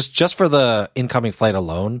because just for the incoming flight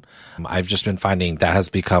alone, I've just been finding that has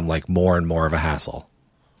become like more and more of a hassle.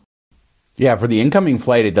 Yeah, for the incoming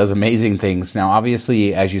flight, it does amazing things. Now,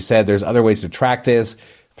 obviously, as you said, there's other ways to track this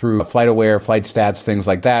through FlightAware, Flight Stats, things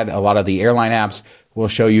like that. A lot of the airline apps will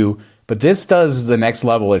show you. But this does the next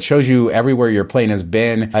level. It shows you everywhere your plane has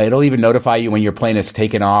been. It'll even notify you when your plane is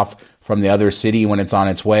taken off from the other city when it's on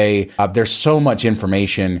its way. There's so much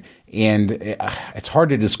information, and it's hard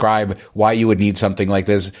to describe why you would need something like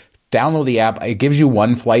this. Download the app. It gives you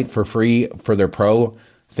one flight for free for their Pro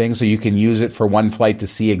thing, so you can use it for one flight to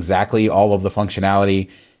see exactly all of the functionality.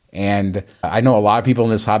 And I know a lot of people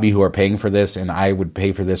in this hobby who are paying for this, and I would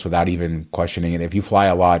pay for this without even questioning it. If you fly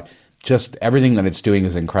a lot, just everything that it's doing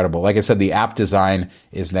is incredible. Like I said, the app design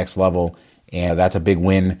is next level, and that's a big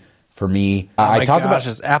win for me. I talked about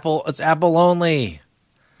it's Apple only.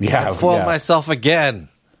 Yeah, I fooled myself again.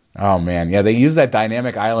 Oh man, yeah, they use that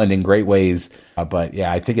dynamic island in great ways, but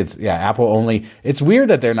yeah, I think it's Apple only. It's weird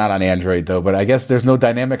that they're not on Android though, but I guess there's no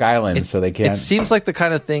dynamic island, so they can't. It seems like the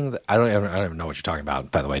kind of thing that I don't even know what you're talking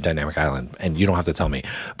about. By the way, dynamic island, and you don't have to tell me,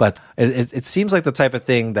 but it seems like the type of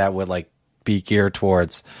thing that would like be geared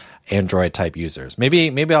towards Android type users. Maybe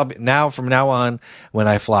I'll be, from now on when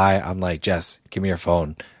I fly, I'm like, Jess, give me your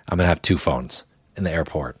phone. I'm gonna have 2 phones in the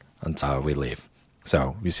airport until we leave.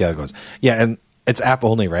 So you see how it goes. Yeah, and it's app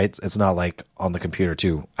only, right? It's not like on the computer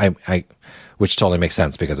too. Which totally makes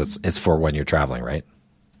sense because it's for when you're traveling, right?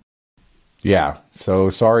 Yeah. So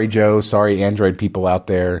sorry, Joe. Sorry, Android people out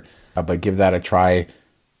there, but give that a try.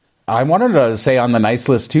 I wanted to say on the nice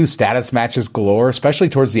list too, status matches galore, especially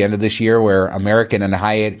towards the end of this year, where American and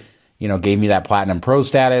Hyatt, gave me that Platinum Pro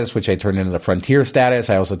status, which I turned into the Frontier status.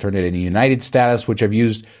 I also turned it into United status, which I've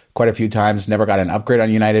used quite a few times. Never got an upgrade on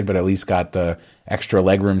United, but at least got the extra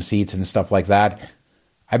legroom seats and stuff like that.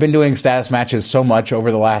 I've been doing status matches so much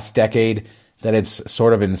over the last decade that it's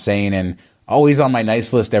sort of insane and always on my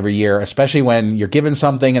nice list every year, especially when you're given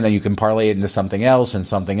something and then you can parlay it into something else and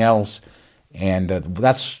something else. And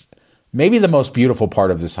that's maybe the most beautiful part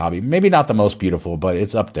of this hobby. Maybe not the most beautiful, but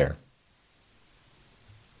it's up there.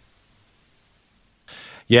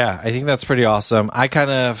 Yeah, I think that's pretty awesome. I kind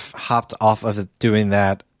of hopped off of doing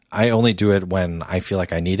that. I only do it when I feel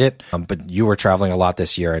like I need it. But you were traveling a lot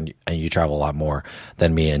this year, and you travel a lot more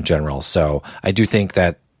than me in general. So I do think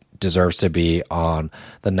that deserves to be on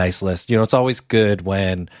the nice list. It's always good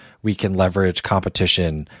when we can leverage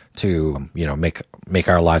competition to, make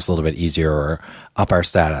our lives a little bit easier or up our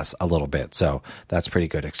status a little bit. So that's pretty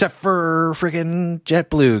good. Except for freaking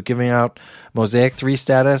JetBlue giving out Mosaic 3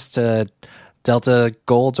 status to Delta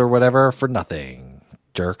Golds or whatever for nothing.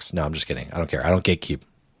 Jerks. No, I'm just kidding. I don't care. I don't gatekeep.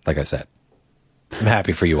 Like I said, I'm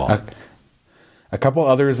happy for you all. A couple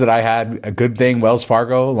others that I had, a good thing, Wells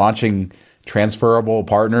Fargo launching transferable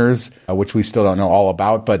partners, which we still don't know all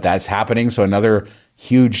about, but that's happening. So another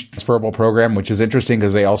huge transferable program, which is interesting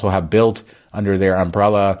because they also have Bilt under their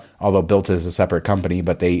umbrella, although Bilt is a separate company,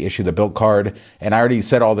 but they issue the Bilt card. And I already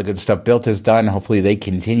said all the good stuff Bilt has done. Hopefully they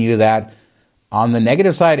continue that. On the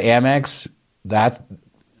negative side, Amex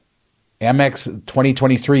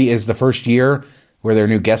 2023 is the first year where their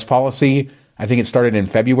new guest policy, I think it started in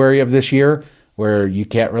February of this year, where you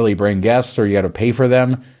can't really bring guests or you got to pay for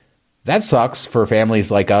them. That sucks for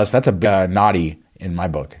families like us. That's a naughty in my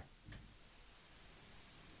book.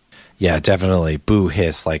 Yeah, definitely. Boo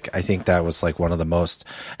hiss. Like, I think that was like one of the most,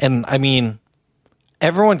 and I mean,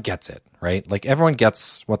 everyone gets it, right? Like everyone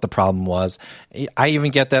gets what the problem was. I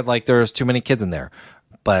even get that like there's too many kids in there.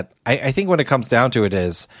 But I think when it comes down to it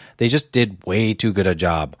is they just did way too good a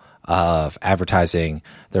job of advertising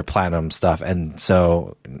their platinum stuff. And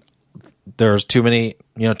so there's too many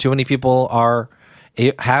people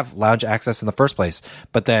have lounge access in the first place,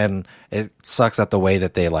 but then it sucks that the way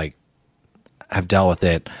that they like have dealt with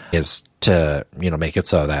it is to, make it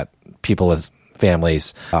so that people with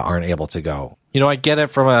families aren't able to go. I get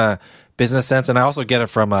it from a business sense, and I also get it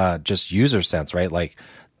from a just user sense, right? Like,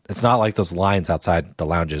 it's not like those lines outside the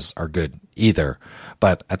lounges are good either,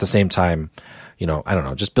 but at the same time, I don't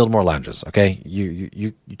know, just build more lounges, okay?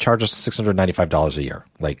 You charge us $695 a year.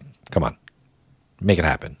 Like, come on, make it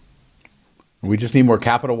happen. We just need more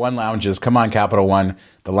Capital One lounges. Come on, Capital One.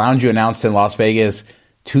 The lounge you announced in Las Vegas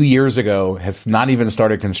 2 years ago has not even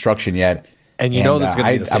started construction yet. And there's going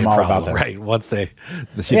to be the same problem, right? Once they,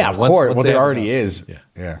 of course. Well, there already is.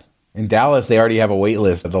 Yeah. In Dallas, they already have a wait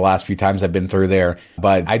list of the last few times I've been through there.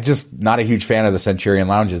 But I'm just not a huge fan of the Centurion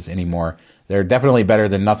lounges anymore. They're definitely better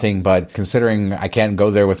than nothing, but considering I can't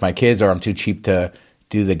go there with my kids or I'm too cheap to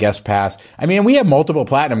do the guest pass. I mean, we have multiple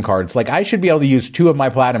platinum cards. Like, I should be able to use 2 of my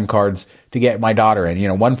platinum cards to get my daughter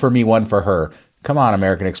in, one for me, one for her. Come on,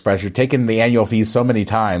 American Express. You're taking the annual fees so many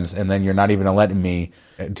times, and then you're not even letting me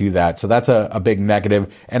do that. So that's a big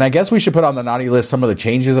negative. And I guess we should put on the naughty list some of the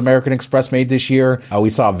changes American Express made this year. We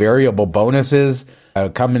saw variable bonuses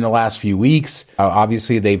come in the last few weeks.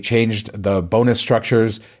 Obviously, they've changed the bonus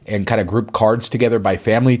structures and kind of grouped cards together by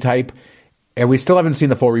family type. And we still haven't seen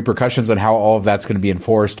the full repercussions on how all of that's going to be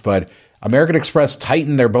enforced. But American Express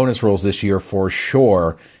tightened their bonus rules this year for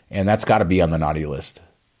sure. And that's got to be on the naughty list.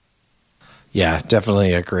 Yeah,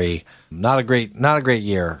 definitely agree. Not a great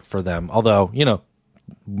year for them. Although,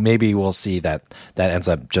 maybe we'll see that ends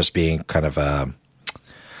up just being kind of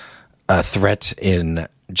a threat in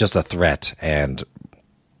just a threat, and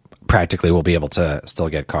practically we'll be able to still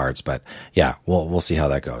get cards. But yeah, we'll see how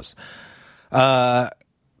that goes.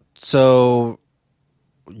 So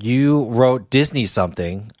you wrote Disney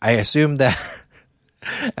something. I assume that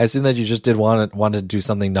you just wanted to do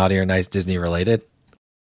something naughty or nice Disney related.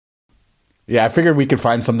 Yeah, I figured we could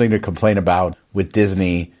find something to complain about with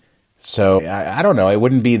Disney. So I don't know. It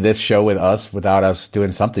wouldn't be this show with us without us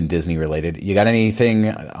doing something Disney related. You got anything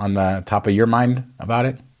on the top of your mind about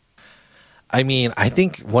it? I mean, I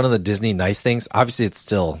think one of the Disney nice things, obviously it's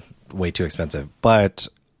still way too expensive, but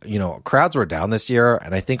crowds were down this year.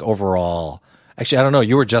 And I think overall, actually, I don't know,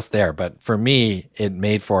 you were just there, but for me, it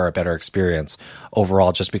made for a better experience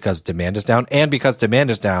overall just because demand is down. And because demand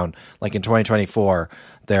is down, like in 2024,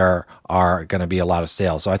 there are going to be a lot of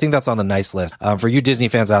sales. So I think that's on the nice list. For you Disney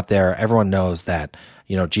fans out there, everyone knows that,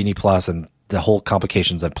 Genie Plus and the whole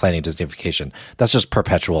complications of planning Disneyfication, that's just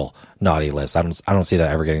perpetual naughty list. I don't see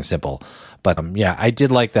that ever getting simple. But yeah, I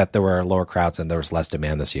did like that there were lower crowds and there was less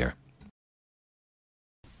demand this year.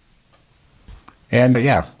 And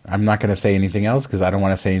yeah, I'm not going to say anything else because I don't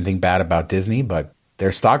want to say anything bad about Disney, but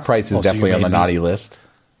their stock price is definitely on the naughty list.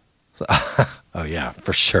 Oh yeah,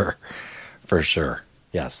 for sure. For sure.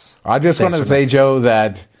 Yes. I just want to say, Joe,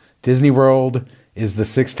 that Disney World is the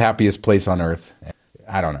 6th happiest place on earth.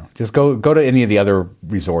 I don't know. Just go to any of the other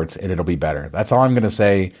resorts and it'll be better. That's all I'm going to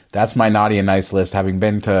say. That's my naughty and nice list. Having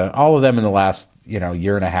been to all of them in the last,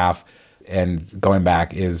 year and a half and going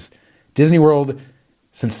back, is Disney World,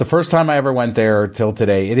 since the first time I ever went there till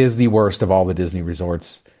today, it is the worst of all the Disney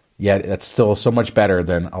resorts. Yet it's still so much better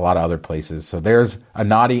than a lot of other places. So there's a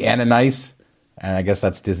naughty and a nice, and I guess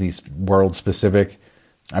that's Disney World specific.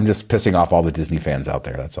 I'm just pissing off all the Disney fans out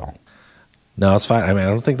there. That's all. No, it's fine. I mean, I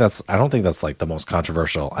don't think that's like the most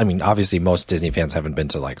controversial. I mean, obviously most Disney fans haven't been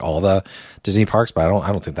to like all the Disney parks, but I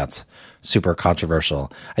don't think that's super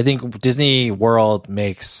controversial. I think Disney World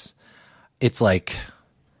makes it's like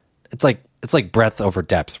breadth over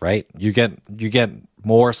depth, right? You get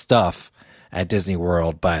more stuff at Disney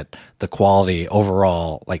World, but the quality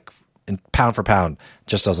overall, like in pound for pound,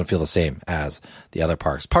 just doesn't feel the same as the other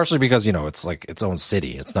parks. Partially because, it's like its own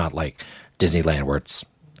city. It's not like Disneyland where it's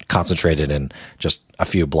concentrated in just a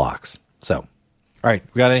few blocks. So, all right,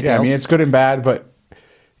 we got anything else? I mean, it's good and bad,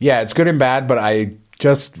 but I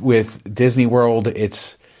just with Disney World,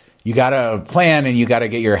 you got to plan and you got to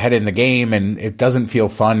get your head in the game, and it doesn't feel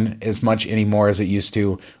fun as much anymore as it used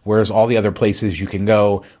to. Whereas all the other places you can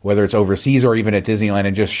go, whether it's overseas or even at Disneyland,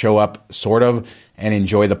 and just show up sort of and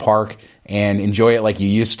enjoy the park and enjoy it like you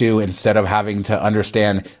used to, instead of having to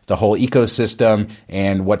understand the whole ecosystem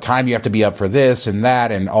and what time you have to be up for this and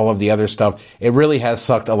that and all of the other stuff. It really has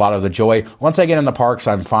sucked a lot of the joy. Once I get in the parks,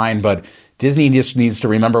 I'm fine, but Disney just needs to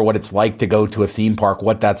remember what it's like to go to a theme park,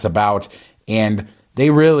 what that's about, and they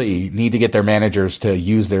really need to get their managers to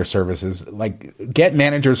use their services. Like, get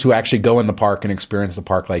managers who actually go in the park and experience the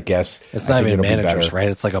park like guests. It's not even managers, right?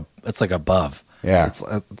 It's like above. Yeah. It's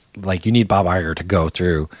like you need Bob Iger to go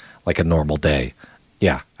through like a normal day.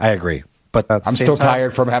 Yeah, I agree. But I'm still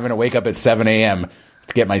tired from having to wake up at 7 a.m.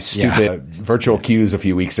 to get my stupid virtual queues a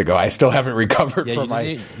few weeks ago. I still haven't recovered from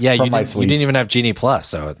my sleep. You didn't even have Genie Plus,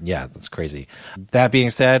 so yeah, that's crazy. That being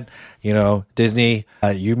said, Disney,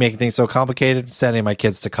 you making things so complicated, sending my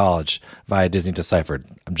kids to college via Disney Deciphered.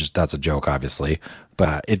 That's a joke, obviously,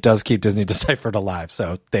 but it does keep Disney Deciphered alive.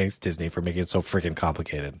 So thanks, Disney, for making it so freaking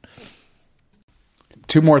complicated.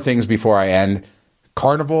 2 more things before I end.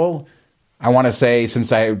 Carnival, I want to say,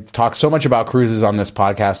 since I talked so much about cruises on this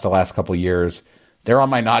podcast the last couple of years, they're on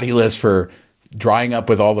my naughty list for drying up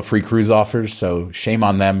with all the free cruise offers. So shame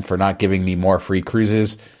on them for not giving me more free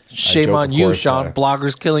cruises. Shame on you, Sean.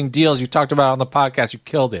 Bloggers killing deals. You talked about it on the podcast. You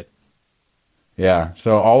killed it. Yeah.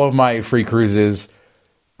 So all of my free cruises,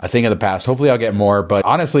 a thing of the past. Hopefully I'll get more. But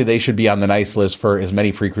honestly, they should be on the nice list for as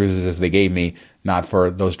many free cruises as they gave me, not for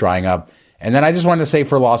those drying up. And then I just wanted to say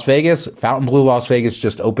for Las Vegas, Fontainebleau Las Vegas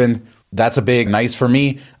just opened. That's a big nice for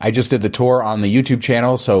me. I just did the tour on the YouTube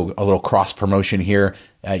channel, so a little cross promotion here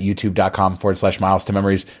at youtube.com/Miles to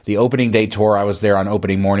Memories. The opening day tour, I was there on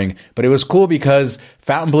opening morning, but it was cool because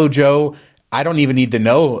Fontainebleau, Joe, I don't even need to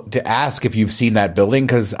know to ask if you've seen that building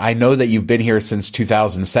because I know that you've been here since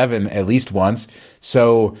 2007 at least once.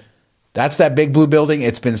 So that's that big blue building.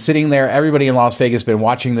 It's been sitting there. Everybody in Las Vegas has been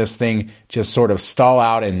watching this thing just sort of stall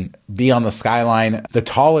out and be on the skyline. The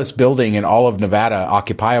tallest building in all of Nevada,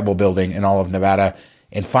 occupiable building in all of Nevada.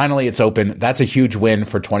 And finally, it's open. That's a huge win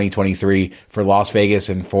for 2023 for Las Vegas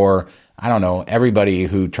and for, I don't know, everybody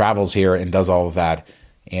who travels here and does all of that.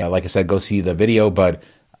 And like I said, go see the video. But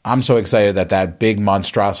I'm so excited that big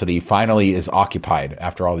monstrosity finally is occupied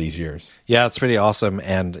after all these years. Yeah, it's pretty awesome.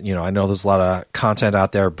 And, I know there's a lot of content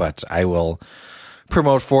out there, but I will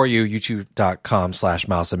promote for you.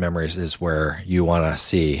 youtube.com/milestomemories is where you want to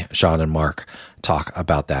see Sean and Mark talk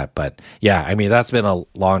about that. But yeah, I mean, that's been a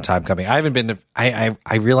long time coming. I haven't been to,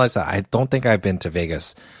 I realized that I don't think I've been to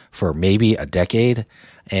Vegas for maybe a decade.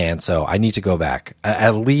 And so I need to go back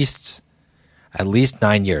at least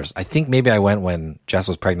 9 years. I think maybe I went when Jess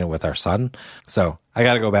was pregnant with our son. So I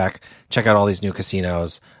got to go back, check out all these new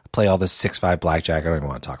casinos, play all this 6-5 blackjack. I don't even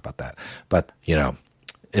want to talk about that, but it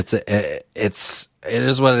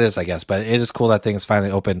is what it is, I guess. But it is cool that thing is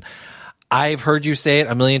finally open. I've heard you say it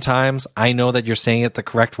a million times. I know that you're saying it the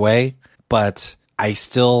correct way, but I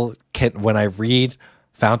still can't. When I read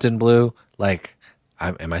Fontainebleau,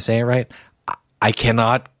 am I saying it right? I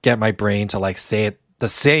cannot get my brain to say it the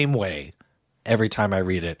same way every time I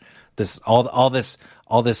read it. All this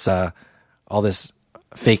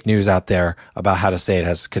fake news out there about how to say it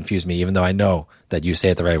has confused me, even though I know that you say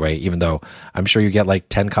it the right way, even though I'm sure you get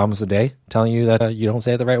 10 comments a day telling you that you don't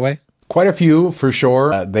say it the right way. Quite a few, for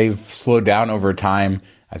sure. They've slowed down over time.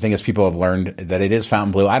 I think as people have learned that it is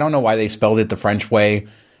Fontainebleau. I don't know why they spelled it the French way.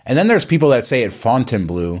 And then there's people that say it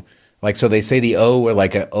Fontainebleau. So they say the O or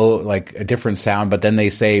a different sound, but then they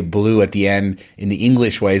say blue at the end in the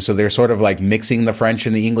English way. So they're sort of mixing the French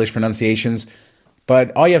and the English pronunciations.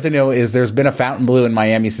 But all you have to know is there's been a Fontainebleau in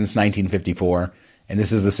Miami since 1954. And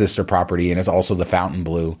this is the sister property, and it's also the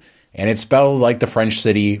Fontainebleau. And it's spelled like the French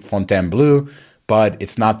city, Fontainebleau, but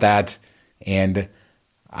it's not that. And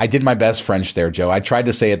I did my best French there, Joe. I tried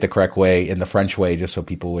to say it the correct way, in the French way, just so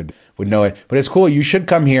people would know it. But it's cool. You should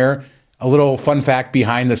come here. A little fun fact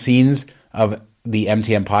behind the scenes of the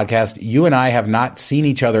MTM podcast. You and I have not seen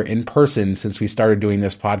each other in person since we started doing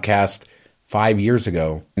this podcast 5 years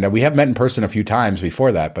ago. And we have met in person a few times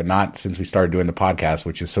before that, but not since we started doing the podcast,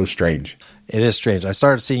 which is so strange. It is strange. I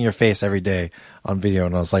started seeing your face every day on video,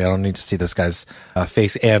 and I was like, I don't need to see this guy's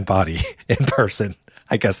face and body in person.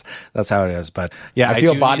 I guess that's how it is. But yeah, I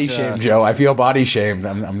feel body shamed, Joe. I feel body shamed.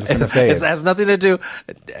 I'm just going to say it has nothing to do.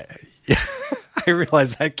 I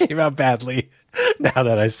realize that came out badly now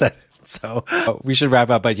that I said it. So we should wrap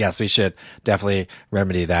up. But yes, we should definitely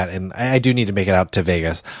remedy that. And I do need to make it out to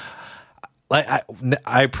Vegas.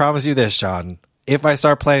 I promise you this, Sean. If I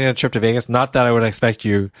start planning a trip to Vegas, not that I would expect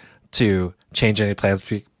you to change any plans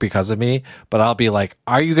because of me, but I'll be like,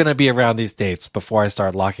 are you going to be around these dates before I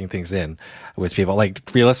start locking things in with people?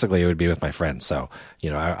 Realistically, it would be with my friends. So,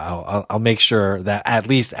 I'll make sure that at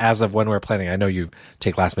least as of when we're planning, I know you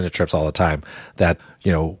take last minute trips all the time, that,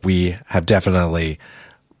 we have definitely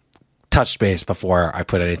touched base before I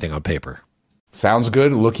put anything on paper. Sounds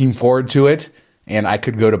good. Looking forward to it. And I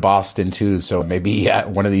could go to Boston too. So maybe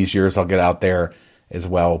one of these years I'll get out there as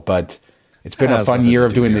well. But it's been a fun year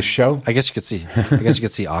of doing this show. I guess you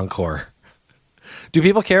could see Encore. Do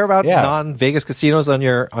people care about non-Vegas casinos on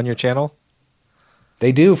your channel?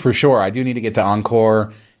 They do, for sure. I do need to get to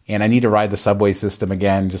Encore, and I need to ride the subway system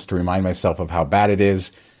again just to remind myself of how bad it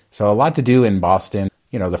is. So a lot to do in Boston,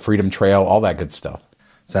 the Freedom Trail, all that good stuff.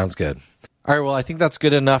 Sounds good. All right, well, I think that's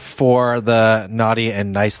good enough for the naughty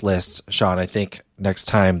and nice list, Sean. I think next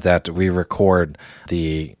time that we record,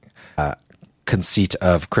 the conceit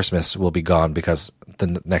of Christmas will be gone because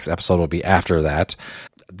the next episode will be after that.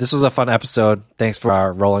 This was a fun episode. Thanks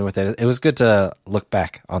for rolling with it. It was good to look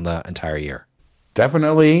back on the entire year.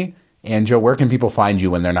 Definitely. And Joe, where can people find you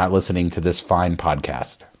when they're not listening to this fine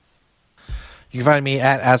podcast? You can find me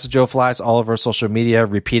at AskJoeFlies all over social media,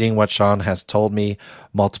 repeating what Sean has told me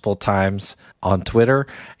multiple times on Twitter.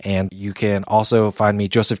 And you can also find me,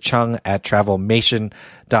 Joseph Chung, at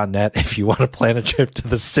travelmation.net if you want to plan a trip to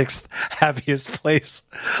the 6th happiest place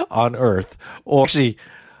on Earth. Or actually,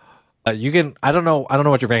 you can, I don't know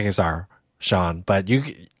what your rankings are, Sean, but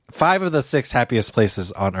 5 of the 6 happiest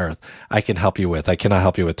places on Earth I can help you with. I cannot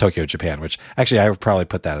help you with Tokyo, Japan, which actually I would probably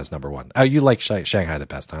put that as number 1. Oh, you like Shanghai the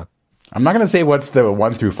best, huh? I'm not going to say what's the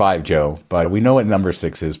 1 through 5, Joe, but we know what number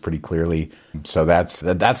 6 is pretty clearly. So that's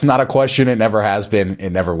not a question. It never has been. It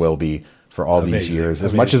never will be for all these years.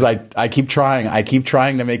 As much as I keep trying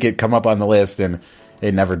to make it come up on the list, and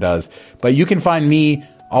it never does. But you can find me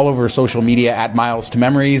all over social media at Miles to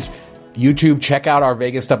Memories. YouTube, check out our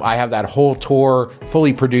Vegas stuff. I have that whole tour,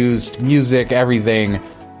 fully produced, music, everything.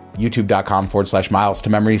 YouTube.com/Miles to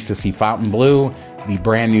Memories to see Fontainebleau, the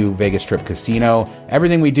brand new Vegas Strip casino.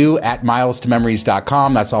 Everything we do at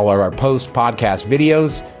milestomemories.com. That's all of our post podcast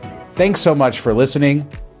videos. Thanks so much for listening.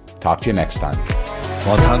 Talk to you next time.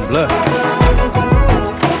 Fontainebleau.